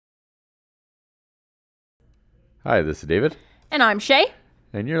Hi, this is David, And I'm Shay.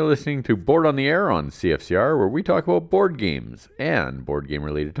 and you're listening to Board on the Air on CFCR, where we talk about board games and board game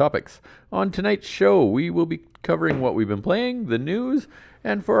related topics. On tonight's show, we will be covering what we've been playing, the news,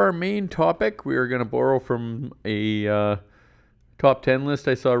 and for our main topic, we are going to borrow from a top 10 list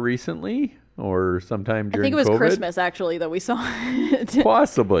I saw recently, or sometime I during think it was COVID. Christmas actually that we saw it.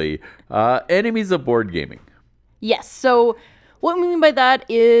 Possibly. Enemies of board gaming. Yes. So what we mean by that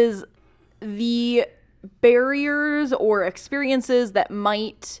is the barriers or experiences that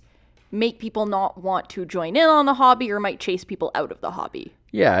might make people not want to join in on the hobby or might chase people out of the hobby.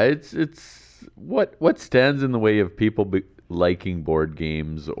 Yeah, it's what stands in the way of people liking board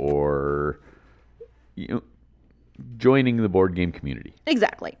games or joining the board game community.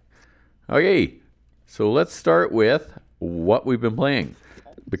 Exactly. Okay, so let's start with what we've been playing.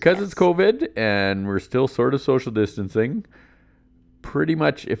 Because it's COVID and we're still sort of social distancing, pretty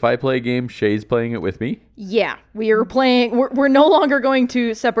much if I play a game, Shay's playing it with me. Yeah, we are playing. We're no longer going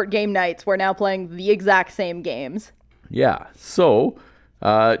to separate game nights. We're now playing the exact same games. Yeah, so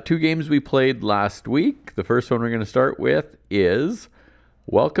two games we played last week. The first one we're going to start with is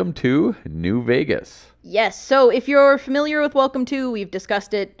Welcome to New Vegas. Yes. So if you're familiar with Welcome to, we've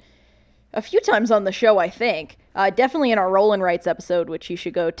discussed it a few times on the show, I think. Definitely in our Roll and Rights episode, which you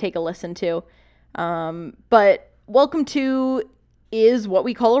should go take a listen to. But Welcome to is what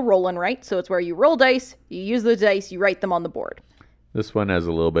we call a roll and write. So it's where you roll dice, you use the dice, you write them on the board. This one has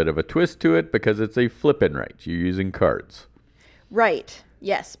a little bit of a twist to it because it's a flip and write. You're using cards. Right.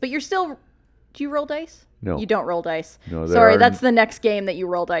 Yes. But you're still... Do you roll dice? No. You don't roll dice. No, there Sorry, are that's the next game that you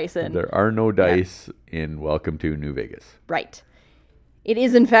roll dice in. There are no dice in Welcome to New Vegas. Right. It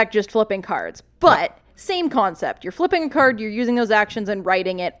is, in fact, just flipping cards. But same concept. You're flipping a card, you're using those actions and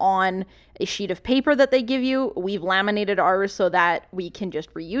writing it on a sheet of paper that they give you. We've laminated ours so that we can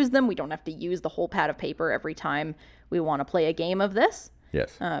just reuse them. We don't have to use the whole pad of paper every time we want to play a game of this.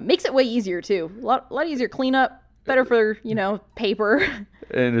 Yes. Makes it way easier, too. A lot easier cleanup. Better for, paper.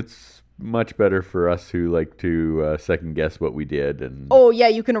 And it's much better for us who like to second guess what we did and Oh, yeah,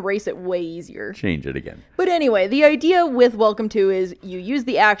 you can erase it way easier. change it again. But anyway, the idea with Welcome to is you use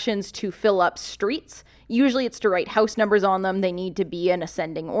the actions to fill up streets. Usually it's to write house numbers on them. They need to be in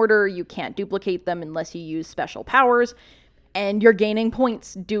ascending order. You can't duplicate them unless you use special powers. And you're gaining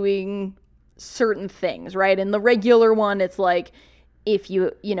points doing certain things, right? In the regular one, it's like if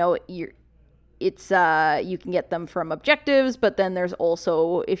you can get them from objectives, but then there's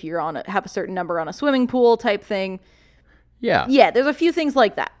also if you're have a certain number on a swimming pool type thing. Yeah. Yeah, there's a few things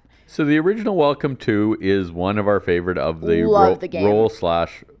like that. So the original Welcome to is one of our favorite of the Love the game.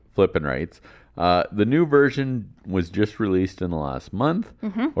 roll/flip and writes. The new version was just released in the last month,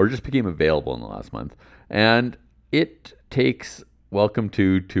 or just became available in the last month, and it takes Welcome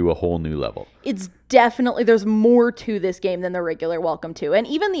to a whole new level. It's definitely, there's more to this game than the regular Welcome to, and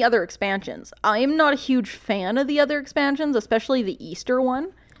even the other expansions. I am not a huge fan of the other expansions, especially the Easter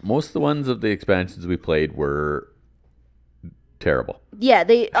one. Most of the ones of the expansions we played were terrible. Yeah,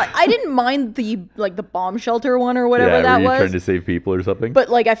 I didn't mind the bomb shelter one or whatever Yeah, that were you was. trying to save people or something?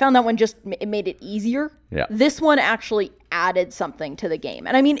 But I found that one it made it easier. Yeah. This one actually added something to the game.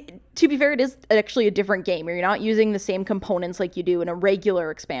 And I mean, to be fair, it is actually a different game. You're not using the same components like you do in a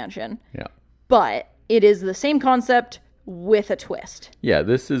regular expansion. Yeah. But it is the same concept with a twist. Yeah,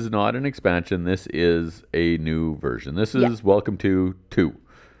 this is not an expansion. This is a new version. This is Welcome to 2.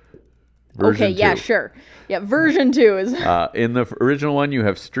 Version Okay, yeah, 2. sure. Yeah, version 2 is... In the original one, you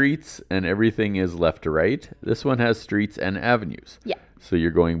have streets and everything is left to right. This one has streets and avenues. Yeah. So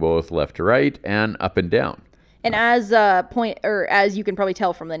you're going both left to right and up and down. And as you can probably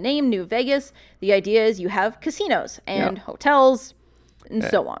tell from the name, New Vegas, the idea is you have casinos and hotels and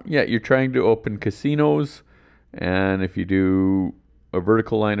so on. Yeah, you're trying to open casinos, and if you do a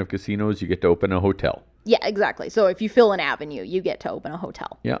vertical line of casinos, you get to open a hotel. Yeah, exactly. So if you fill an avenue, you get to open a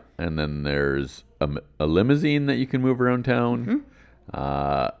hotel. Yeah, and then there's a limousine that you can move around town.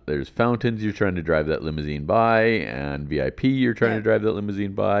 There's fountains you're trying to drive that limousine by, and VIP you're trying to drive that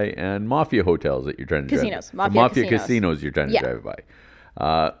limousine by, and mafia hotels that you're trying to Casinos. drive. Mafia Casinos you're trying to drive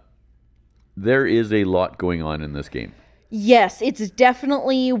by. There is a lot going on in this game. Yes, it's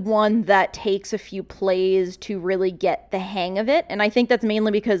definitely one that takes a few plays to really get the hang of it. And I think that's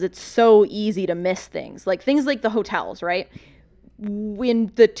mainly because it's so easy to miss things. Like things like the hotels, right?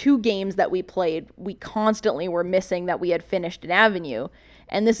 In the two games that we played, we constantly were missing that we had finished an avenue.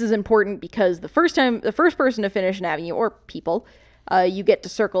 And this is important because the first person to finish an avenue, or people, you get to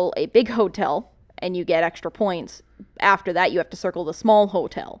circle a big hotel and you get extra points. After that, you have to circle the small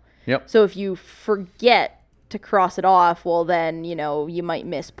hotel. Yep. So if you forget to cross it off, well, then, you might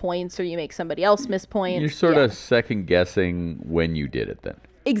miss points or you make somebody else miss points. You're sort of second guessing when you did it then.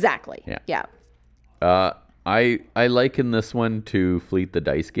 Exactly. Yeah. I liken this one to Fleet the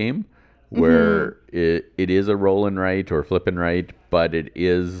Dice game, where it is a roll and write or flip and write, but it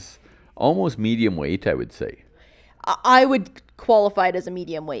is almost medium weight, I would say. I would qualify it as a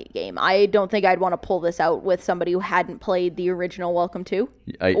medium weight game. I don't think I'd want to pull this out with somebody who hadn't played the original Welcome to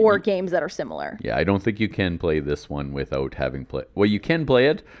or games that are similar. Yeah, I don't think you can play this one without having played. Well, you can play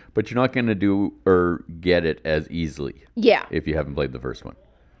it, but you're not going to do or get it as easily. Yeah. If you haven't played the first one.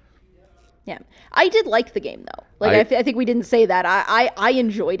 Yeah. I did like the game, though. I think we didn't say that. I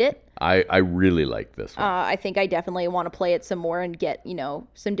enjoyed it. I really like this one. I think I definitely want to play it some more and get,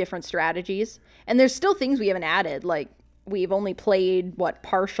 some different strategies. And there's still things we haven't added. Like, we've only played,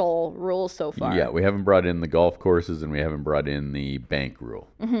 partial rules so far. Yeah, we haven't brought in the golf courses and we haven't brought in the bank rule.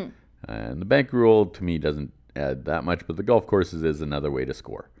 Mm-hmm. And the bank rule, to me, doesn't add that much, but the golf courses is another way to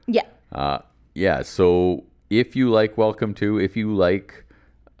score. Yeah. So if you like Welcome to, if you like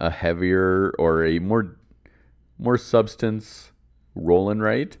a heavier or a more substance roll and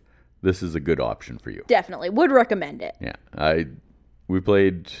write, this is a good option for you. Definitely. Would recommend it. Yeah. We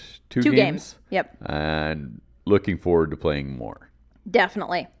played two games. Yep. And looking forward to playing more.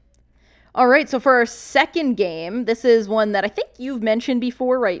 Definitely. All right. So for our second game, this is one that I think you've mentioned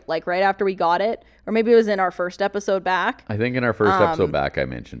before, right? Like right after we got it, or maybe it was in our first episode back. I think in our first episode back, I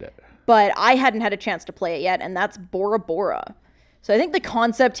mentioned it. But I hadn't had a chance to play it yet, and that's Bora Bora. So I think the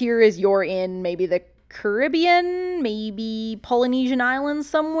concept here is you're in maybe the Caribbean, maybe Polynesian Islands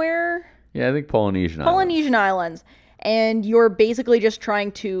somewhere. Yeah, I think Polynesian Islands. And you're basically just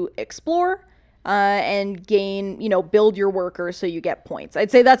trying to explore and gain, build your workers so you get points.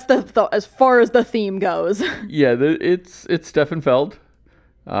 I'd say that's the as far as the theme goes. Yeah, it's Stefan Feld.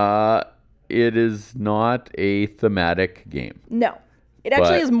 It is not a thematic game. No. It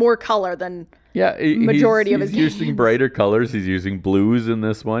actually has more color than majority of his games. He's using brighter colors. He's using blues in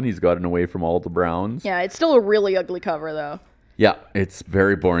this one. He's gotten away from all the browns. Yeah, it's still a really ugly cover, though. Yeah, it's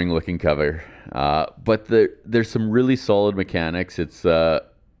very boring looking cover. But there's some really solid mechanics. It's,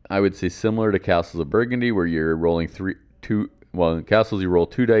 I would say, similar to Castles of Burgundy, where you're rolling in Castles you roll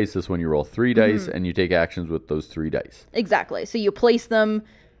 2 dice. This one you roll 3 dice, and you take actions with those 3 dice. Exactly. So you place them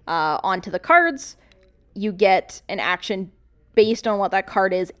onto the cards. You get an action based on what that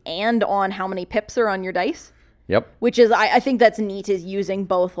card is and on how many pips are on your dice. Yep. Which is, I think that's neat, is using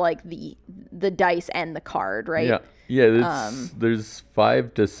both like the dice and the card, right? Yeah. Yeah, there's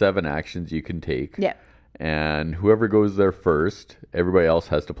 5 to 7 actions you can take. Yeah. And whoever goes there first, everybody else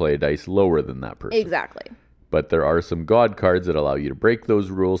has to play a dice lower than that person. Exactly. But there are some God cards that allow you to break those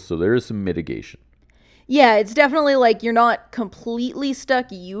rules, so there is some mitigation. Yeah, it's definitely like you're not completely stuck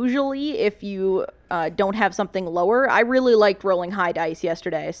usually if you don't have something lower. I really liked rolling high dice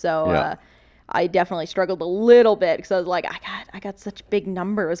yesterday, so I definitely struggled a little bit because I was like, I got such big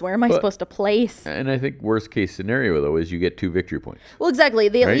numbers. Where am I supposed to place? And I think worst case scenario, though, is you get 2 victory points. Well, exactly.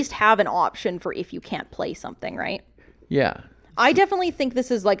 They at least have an option for if you can't play something, right? Yeah. I definitely think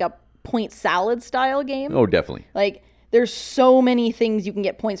this is like a point salad style game. Oh, definitely. Like, there's so many things you can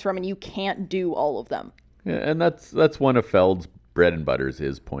get points from, and you can't do all of them. Yeah, and that's one of Feld's bread and butters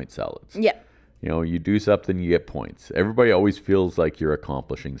is point salads. Yeah. You do something, you get points. Everybody always feels like you're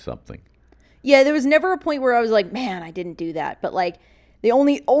accomplishing something. Yeah, there was never a point where I was like, man, I didn't do that. But like the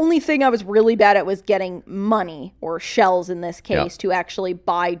only thing I was really bad at was getting money, or shells in this case, to actually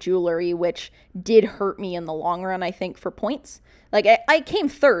buy jewelry, which did hurt me in the long run, I think, for points. Like I came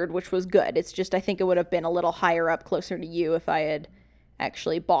third, which was good. It's just I think it would have been a little higher up, closer to you, if I had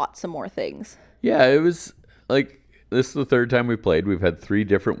actually bought some more things. Yeah, it was like, this is the third time we played. We've had 3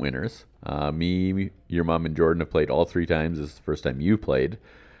 different winners. Me, your mom, and Jordan have played all 3 times. This is the first time you played.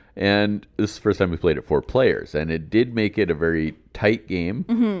 And this is the first time we played it 4 players. And it did make it a very tight game.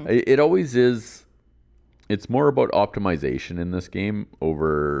 Mm-hmm. It always is. It's more about optimization in this game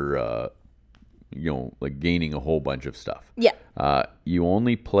over, like gaining a whole bunch of stuff. Yeah. You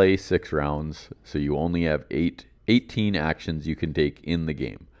only play 6 rounds, so you only have 18 actions you can take in the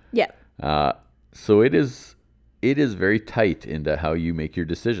game. Yeah. So it is very tight into how you make your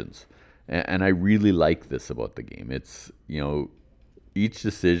decisions. And I really like this about the game. It's, each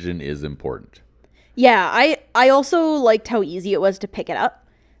decision is important. Yeah, I also liked how easy it was to pick it up.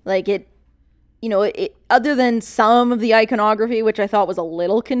 Like it other than some of the iconography, which I thought was a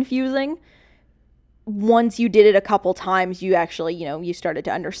little confusing, once you did it a couple times, you actually, you started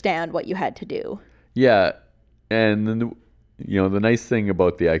to understand what you had to do. Yeah. And then the nice thing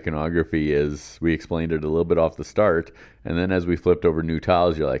about the iconography is we explained it a little bit off the start, and then as we flipped over new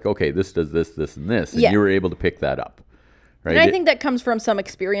tiles, you're like, okay, this does this, this, and this, and you were able to pick that up. Right? And I think that comes from some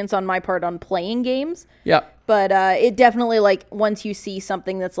experience on my part on playing games. Yeah. But it definitely, like, once you see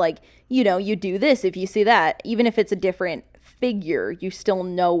something that's like, you do this if you see that, even if it's a different figure, you still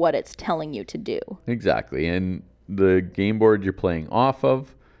know what it's telling you to do. Exactly. And the game board you're playing off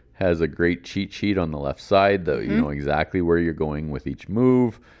of has a great cheat sheet on the left side that you know exactly where you're going with each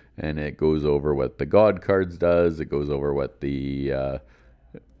move, and it goes over what the God cards does. It goes over what the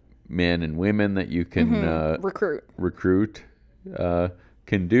men and women that you can recruit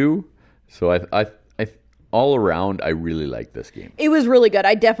can do. So I all around, I really like this game. It was really good.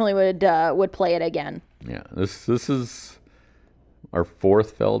 I definitely would play it again. Yeah, this is our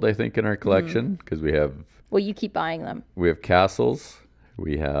fourth Feld, I think, in our collection, because we have. Well, you keep buying them. We have Castles,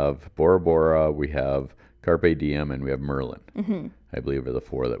 we have Bora Bora, we have Carpe Diem, and we have Merlin. Mm-hmm. I believe are the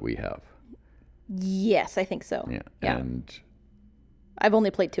four that we have. Yes, I think so. Yeah. And I've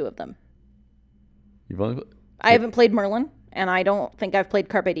only played two of them. You've only. I haven't played Merlin, and I don't think I've played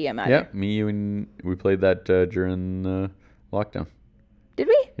Carpe Diem either. Yeah, me, you, and we played that during lockdown. Did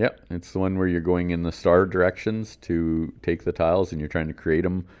we? Yeah, it's the one where you're going in the star directions to take the tiles, and you're trying to create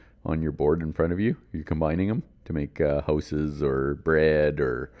them on your board in front of you. You're combining them to make houses or bread,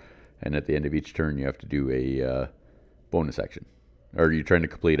 and at the end of each turn, you have to do a bonus action, or you're trying to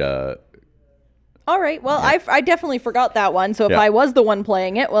complete a. All right. Well, yeah. I definitely forgot that one. So if I was the one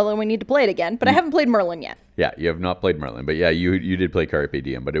playing it, well, then we need to play it again. But I haven't played Merlin yet. Yeah, you have not played Merlin, but yeah, you did play Carpe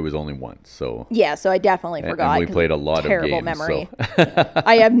Diem, but it was only once. So yeah, so I definitely forgot. And we played a lot of games. Terrible memory. So.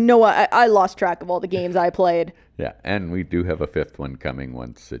 I have I lost track of all the games I played. Yeah, and we do have a fifth one coming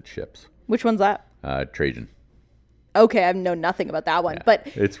once it ships. Which one's that? Trajan. Okay, I know nothing about that one, but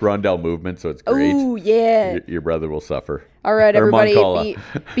it's Rondel movement, so it's great. Oh yeah, your brother will suffer. All right, everybody,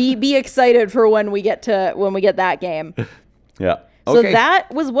 be excited for when we get that game. Yeah. Okay. So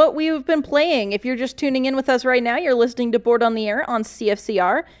that was what we've been playing. If you're just tuning in with us right now, you're listening to Board on the Air on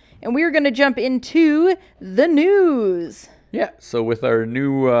CFCR, and we're going to jump into the news. Yeah. So with our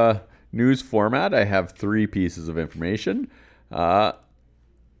new news format, I have 3 pieces of information.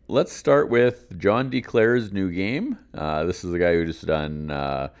 Let's start with John DeClaire's new game. This is the guy who just done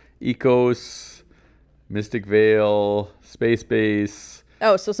Ecos, Mystic Vale, Space Base.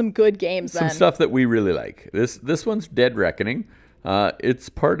 Oh, so some good games then. Some stuff that we really like. This one's Dead Reckoning. It's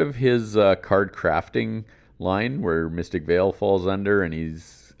part of his card crafting line where Mystic Vale falls under, and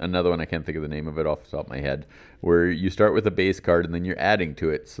he's another one, I can't think of the name of it off the top of my head, where you start with a base card and then you're adding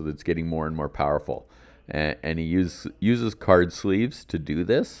to it so that it's getting more and more powerful. And he uses card sleeves to do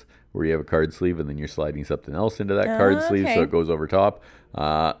this, where you have a card sleeve and then you're sliding something else into that card sleeve so it goes over top.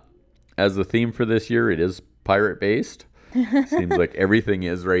 As the theme for this year, it is pirate-based. Seems like everything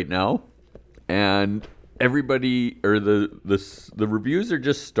is right now. And everybody, or the reviews are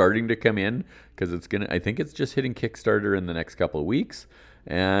just starting to come in, because I think it's just hitting Kickstarter in the next couple of weeks.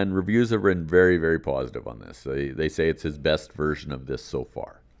 And reviews have been very, very positive on this. They say it's his best version of this so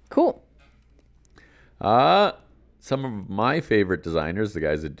far. Cool. Some of my favorite designers, the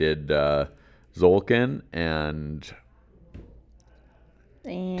guys that did Zolkin and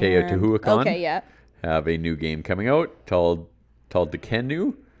Teotihuacan, have a new game coming out called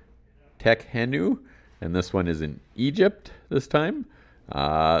Tekhenu, and this one is in Egypt this time.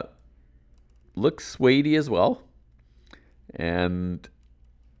 Looks Swady as well, and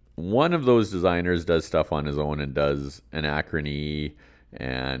one of those designers does stuff on his own and does Anachrony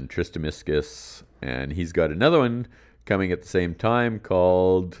and Trismegistus, and he's got another one coming at the same time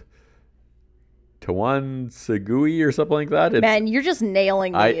called Tawan Segui or something like that. Man, you're just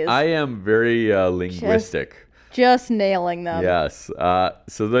nailing these. I am very linguistic. Just nailing them. Yes.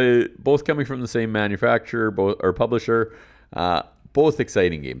 So they both coming from the same manufacturer, or publisher. Both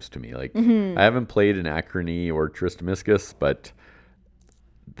exciting games to me. Like I haven't played Anachrony or Trismegistus, but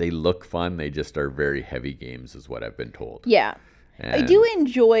they look fun. They just are very heavy games, is what I've been told. Yeah. And I do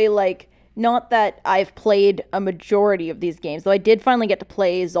enjoy, not that I've played a majority of these games, though I did finally get to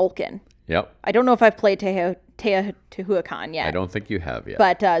play Zolkin. Yep. I don't know if I've played Teotihuacan yet. I don't think you have yet.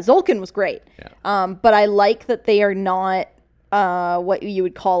 But Zolkin was great. Yeah. But I like that they are not what you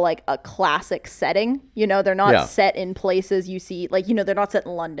would call a classic setting. They're not set in places you see, they're not set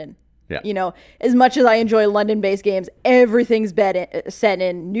in London. Yeah. As much as I enjoy London-based games, everything's set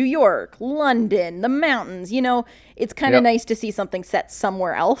in New York, London, the mountains. It's kind of nice to see something set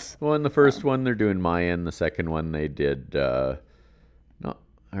somewhere else. Well, in the first one, they're doing Mayan. The second one, they did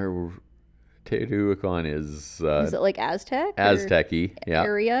Teotihuacan is Is it like Aztec? or Aztec-y, yeah.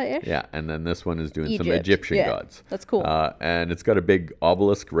 Area-ish? Yeah, and then this one is doing some Egypt, Egyptian yeah. gods. That's cool. And it's got a big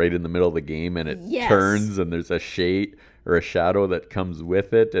obelisk right in the middle of the game, and it Yes. turns, and there's a shade or a shadow that comes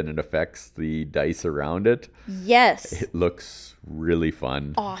with it, and it affects the dice around it. Yes. It looks really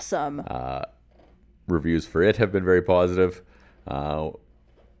fun. Awesome. Reviews for it have been very positive.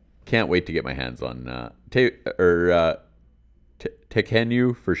 Can't wait to get my hands on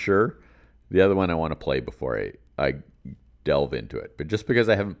Tekhenu for sure. The other one I want to play before I delve into it. But just because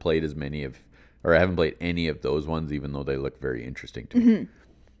I haven't played I haven't played any of those ones, even though they look very interesting to me.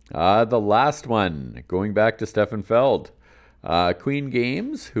 The last one, going back to Stefan Feld. Queen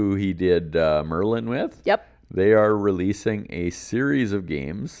Games, who he did Merlin with. Yep. They are releasing a series of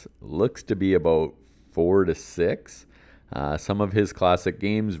games. Looks to be about 4 to 6. Some of his classic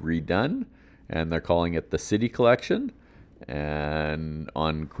games redone, and they're calling it the City Collection. And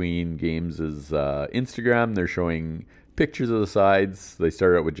on Queen Games' Instagram, they're showing pictures of the sides. They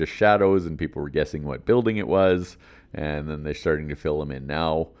started out with just shadows, and people were guessing what building it was, and then they're starting to fill them in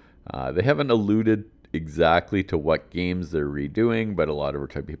now. They haven't alluded exactly to what games they're redoing, but a lot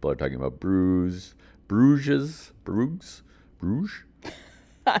of people are talking about Bruges.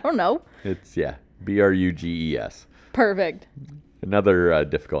 I don't know. It's, Bruges. Perfect. Another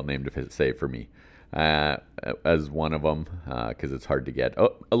difficult name to say for me. As one of them, because it's hard to get.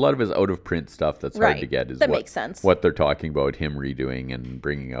 A lot of his out-of-print stuff that's hard to get is that makes sense. What they're talking about him redoing and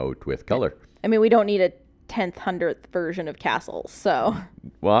bringing out with color. I mean, we don't need a 10th, 100th version of Castles, so.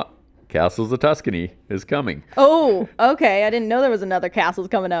 Well, Castles of Tuscany is coming. Oh, okay. I didn't know there was another Castles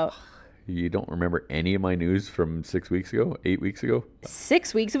coming out. You don't remember any of my news from 6 weeks ago, 8 weeks ago?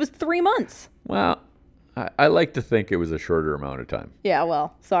 6 weeks? It was 3 months. Well, I like to think it was a shorter amount of time. Yeah,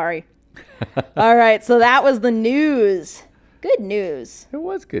 well, sorry. All right, so that was the news. Good news. It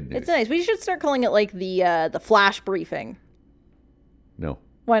was good news. It's nice. We should start calling it like the flash briefing. No.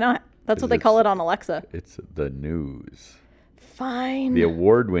 Why not? That's what they call it on Alexa. It's the news. Fine. The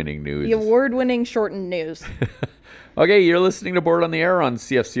award-winning news. The award-winning shortened news. Okay, you're listening to Board on the Air on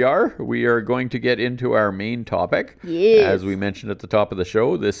CFCR. We are going to get into our main topic. Yes. As we mentioned at the top of the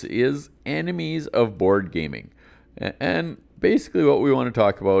show, this is enemies of board gaming. And basically what we want to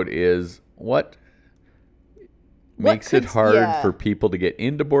talk about is what makes it hard for people to get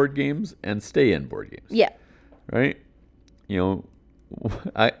into board games and stay in board games. Yeah. Right? You know,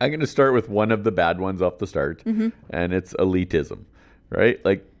 I'm going to start with one of the bad ones off the start, and it's elitism, right?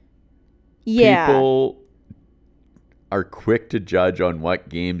 Like, people are quick to judge on what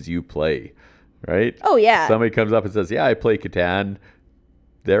games you play, right? Oh, yeah. Somebody comes up and says, I play Catan.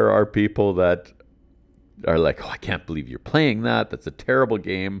 There are people that are like, I can't believe you're playing that. That's a terrible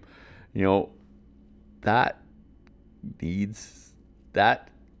game. You know, that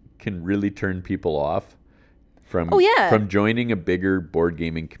can really turn people off from joining a bigger board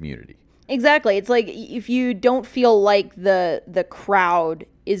gaming community. Exactly. It's like if you don't feel like the crowd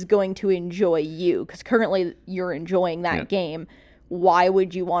is going to enjoy you, because currently you're enjoying that game, why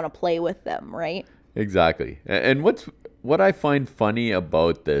would you want to play with them, right? Exactly. And what I find funny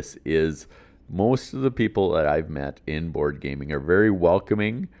about this is most of the people that I've met in board gaming are very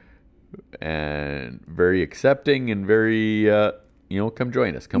welcoming and very accepting and very, come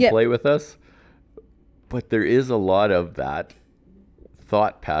join us, come play with us. But there is a lot of that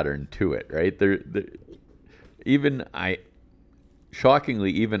thought pattern to it, right?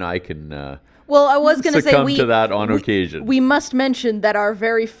 Shockingly, even I can well, I was going to say succumb to that on occasion. We must mention that our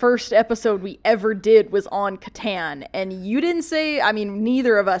very first episode we ever did was on Catan, and you didn't say,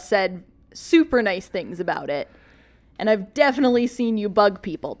 neither of us said super nice things about it. And I've definitely seen you bug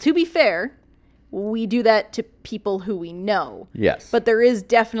people. To be fair, we do that to people who we know. Yes. But there is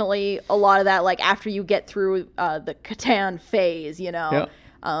definitely a lot of that, like after you get through the Catan phase,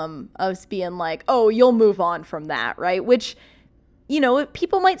 of being like, oh, you'll move on from that, right? Which,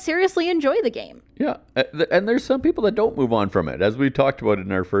 people might seriously enjoy the game. Yeah. And there's some people that don't move on from it, as we talked about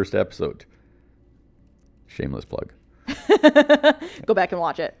in our first episode. Shameless plug. Go back and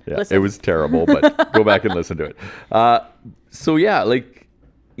watch it. Yeah, listen. It was terrible, but go back and listen to it.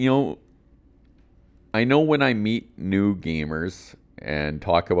 I know when I meet new gamers and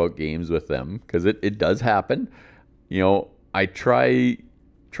talk about games with them, because it does happen, I try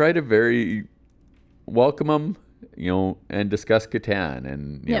to very welcome them, and discuss Catan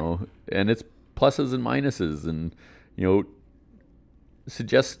and, and its pluses and minuses and,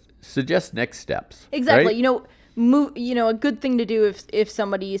 suggest next steps. Exactly. Right? A good thing to do if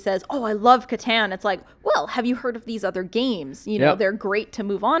somebody says, oh, I love Catan, it's like, well, have you heard of these other games? They're great to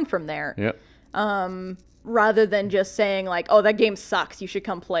move on from there. Yeah. rather than just saying like, oh, that game sucks, you should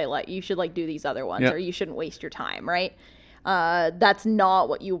come play, like you should like do these other ones, or you shouldn't waste your time, right? That's not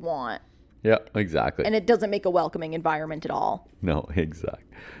what you want. Yeah, exactly. And it doesn't make a welcoming environment at all. No, exactly.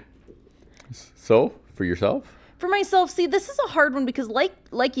 So, for yourself? For myself, see, this is a hard one because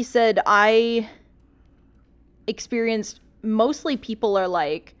like you said, I experienced mostly people are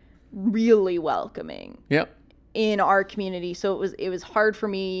like really welcoming in our community. So it was hard for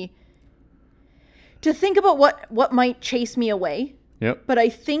me to think about what might chase me away. Yep. But I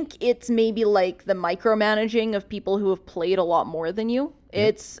think it's maybe like the micromanaging of people who have played a lot more than you.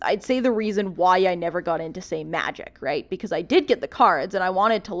 I'd say the reason why I never got into, say, Magic, right? Because I did get the cards and I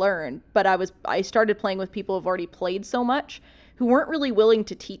wanted to learn, but I started playing with people who've already played so much who weren't really willing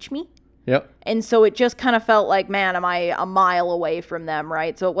to teach me. Yep. And so it just kind of felt like, man, am I a mile away from them,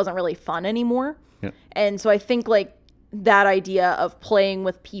 right? So it wasn't really fun anymore. Yep. And so I think like that idea of playing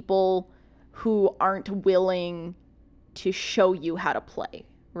with people who aren't willing to show you how to play,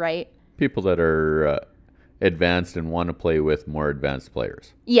 right? People that are advanced and want to play with more advanced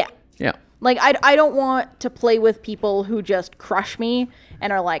players. Yeah. Yeah. Like, I don't want to play with people who just crush me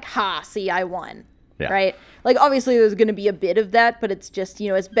and are like, ha, see, I won. Yeah. Right? Like, obviously, there's going to be a bit of that, but it's just,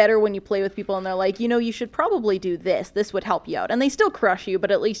 it's better when you play with people and they're like, you should probably do this. This would help you out. And they still crush you,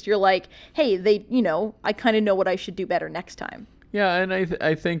 but at least you're like, hey, I kind of know what I should do better next time. Yeah, and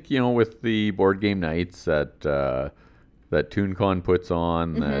I think, with the board game nights that ToonCon puts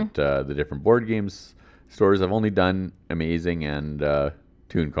on, that the different board games stores, I've only done Amazing and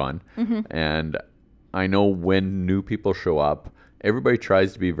ToonCon. And I know when new people show up, everybody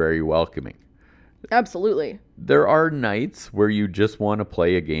tries to be very welcoming. Absolutely. There are nights where you just want to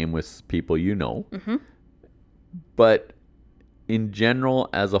play a game with people you know. But in general,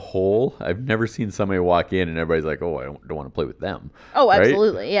 as a whole, I've never seen somebody walk in and everybody's like, oh, I don't want to play with them. Oh, right?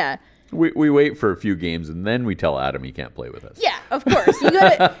 absolutely, yeah. We wait for a few games and then we tell Adam he can't play with us. Yeah, of course. You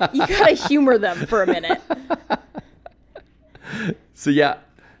gotta humor them for a minute. So yeah,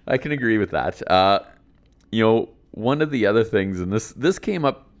 I can agree with that. One of the other things, and this came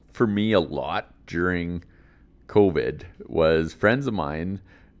up for me a lot during COVID, was friends of mine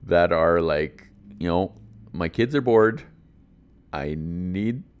that are like, my kids are bored. I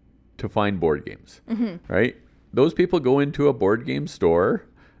need to find board games, right? Those people go into a board game store,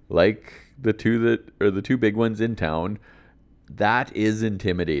 like the two big ones in town. That is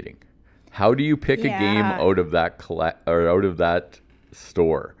intimidating. How do you pick a game out of that out of that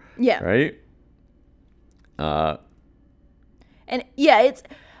store? Yeah. Right. And yeah,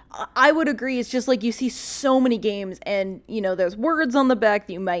 I would agree. It's just like you see so many games and, there's words on the back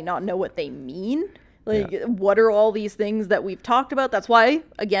that you might not know what they mean. Like, what are all these things that we've talked about? That's why,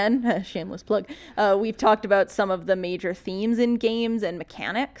 again, shameless plug, we've talked about some of the major themes in games and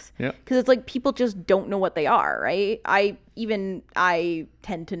mechanics. Yeah. Because it's like people just don't know what they are, right? I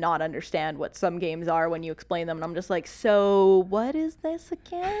tend to not understand what some games are when you explain them. And I'm just like, so what is this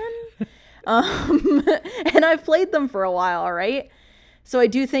again? And I've played them for a while, right? So I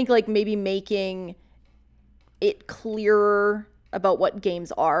do think like maybe making it clearer about what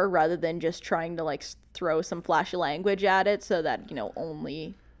games are rather than just trying to like throw some flashy language at it so that,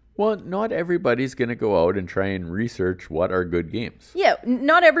 only... Well, not everybody's going to go out and try and research what are good games. Yeah,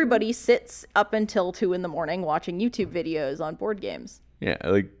 not everybody sits up until 2 a.m. watching YouTube videos on board games. Yeah,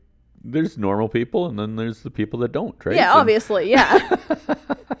 like there's normal people and then there's the people that don't, right? Yeah, obviously, yeah.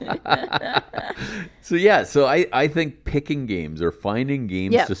 So I think picking games or finding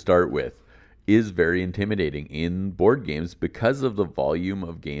games to start with is very intimidating in board games because of the volume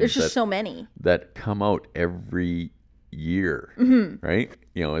of games. There's just so many that come out every year, right?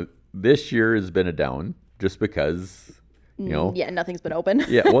 This year has been a down just because, nothing's been open.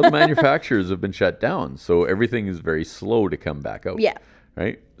 the manufacturers have been shut down, so everything is very slow to come back out. Yeah.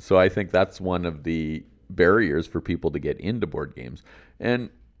 Right? So I think that's one of the barriers for people to get into board games. And,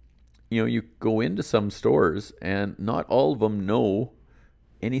 you go into some stores and not all of them know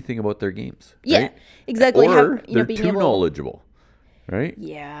anything about their games. Yeah, right? exactly. Or they're too knowledgeable, right?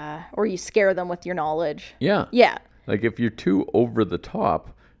 Yeah, or you scare them with your knowledge. Yeah. Yeah. Like if you're too over the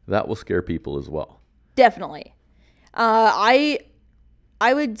top, that will scare people as well. Definitely. I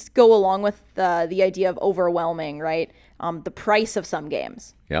would go along with the idea of overwhelming, right? The price of some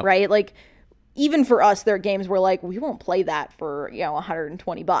games, right? Like even for us, there are games where like we won't play that for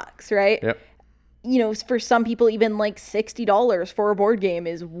 $120, right? Yep. For some people, even like $60 for a board game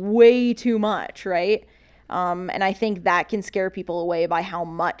is way too much, right? And I think that can scare people away by how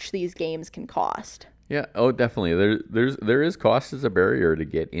much these games can cost. Yeah. Oh, definitely. There is cost as a barrier to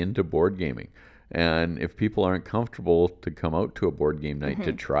get into board gaming, and if people aren't comfortable to come out to a board game night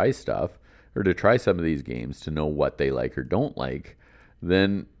to try stuff, or to try some of these games to know what they like or don't like,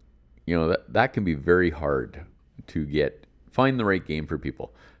 then that can be very hard to find the right game for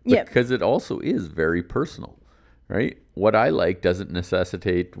people. Yep. Because it also is very personal, right? What I like doesn't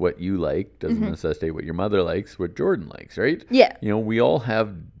necessitate what you like, doesn't necessitate what your mother likes, what Jordan likes, right? Yeah. We all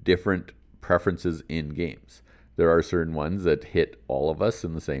have different preferences in games. There are certain ones that hit all of us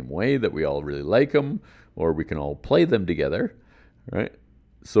in the same way, that we all really like them, or we can all play them together, right?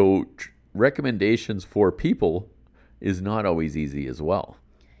 So recommendations for people is not always easy as well.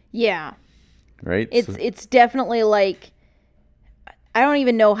 Yeah. Right? It's definitely like, I don't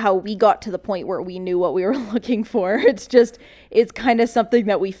even know how we got to the point where we knew what we were looking for. It's kind of something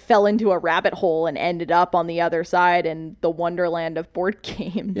that we fell into a rabbit hole and ended up on the other side in the wonderland of board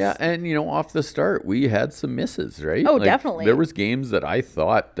games. Yeah, and off the start, we had some misses, right? Oh, definitely. There was games that I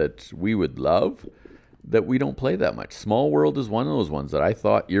thought that we would love that we don't play that much. Small World is one of those ones that I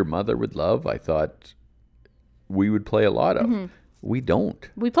thought your mother would love. I thought we would play a lot of. We don't.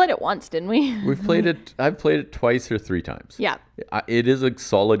 We played it once, didn't we? We've played it. I've played it twice or 3 times. Yeah. It is a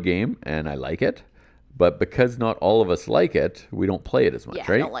solid game, and I like it. But because not all of us like it, we don't play it as much, Yeah,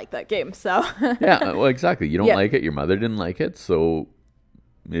 right? I don't like that game, so. Yeah, well, exactly. You don't Yeah. like it. Your mother didn't like it, so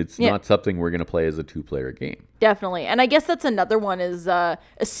it's Yeah. not something we're going to play as a 2-player game. Definitely. And I guess that's another one is,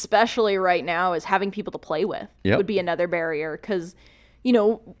 especially right now, is having people to play with Yep. would be another barrier. Because,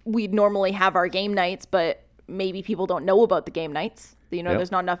 we'd normally have our game nights, but maybe people don't know about the game nights. Yep.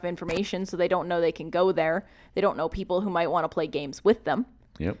 There's not enough information, so they don't know they can go there. They don't know people who might want to play games with them.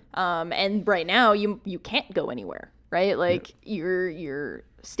 Yep. And right now, you can't go anywhere, right? Like, you're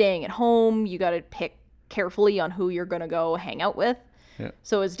staying at home. You got to pick carefully on who you're going to go hang out with. Yeah.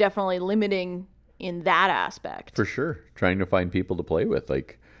 So it's definitely limiting in that aspect. For sure. Trying to find people to play with.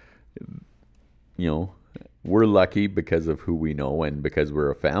 Like, we're lucky because of who we know and because we're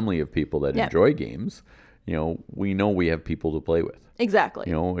a family of people that Yeah. enjoy games. We know we have people to play with. Exactly.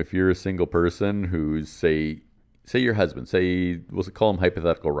 If you're a single person who's, say your husband, we'll call him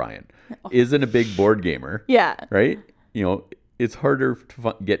hypothetical Ryan, isn't a big board gamer, Yeah. right? It's harder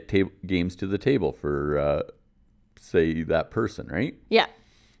to get games to the table for, say, that person, right? Yeah.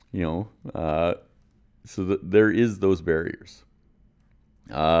 So there is those barriers.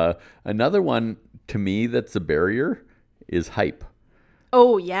 Another one to me that's a barrier is hype,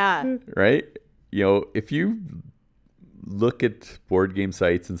 Oh, yeah. right? If you look at board game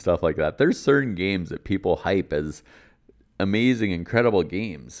sites and stuff like that, there's certain games that people hype as amazing, incredible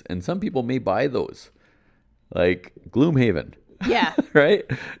games. And some people may buy those, like Gloomhaven. Yeah. Right?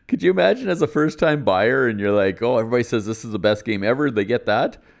 Could you imagine as a first-time buyer and you're like, oh, everybody says this is the best game ever. They get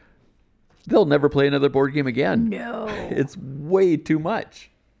that. They'll never play another board game again. No. It's way too much.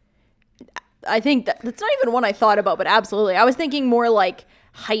 I think that's not even one I thought about, but absolutely. I was thinking more like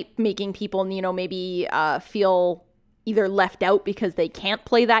hype making people, maybe feel either left out because they can't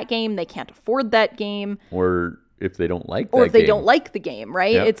play that game, they can't afford that game. Or if they don't like that Or if they game. don't like the game,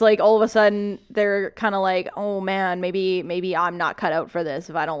 right? Yep. It's like all of a sudden they're kind of like, oh man, maybe I'm not cut out for this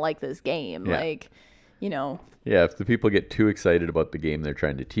if I don't like this game. Yeah. Like, Yeah, if the people get too excited about the game they're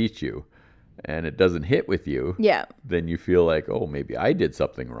trying to teach you and it doesn't hit with you, yeah, then you feel like, oh, maybe I did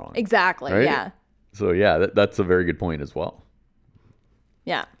something wrong. exactly. Right? Yeah. So yeah, that's a very good point as well.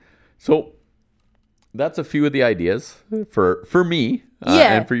 Yeah. So that's a few of the ideas for me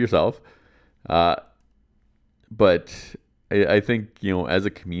Yeah. and for yourself. But I think, as a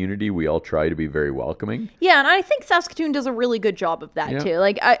community, we all try to be very welcoming. Yeah, and I think Saskatoon does a really good job of that Yeah. too.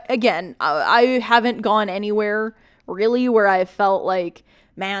 Like, I haven't gone anywhere really where I felt like,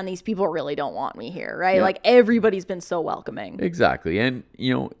 man, these people really don't want me here, right? Yeah. Like, everybody's been so welcoming. Exactly. And,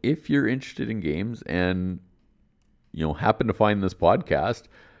 if you're interested in games and, happen to find this podcast,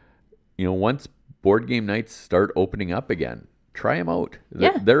 once board game nights start opening up again, try them out.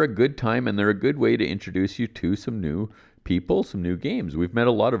 Yeah. They're a good time and they're a good way to introduce you to some new people, some new games. We've met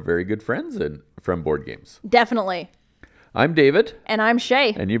a lot of very good friends from board games. Definitely. I'm David. And I'm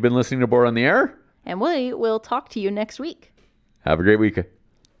Shay. And you've been listening to Board on the Air. And we will talk to you next week. Have a great week.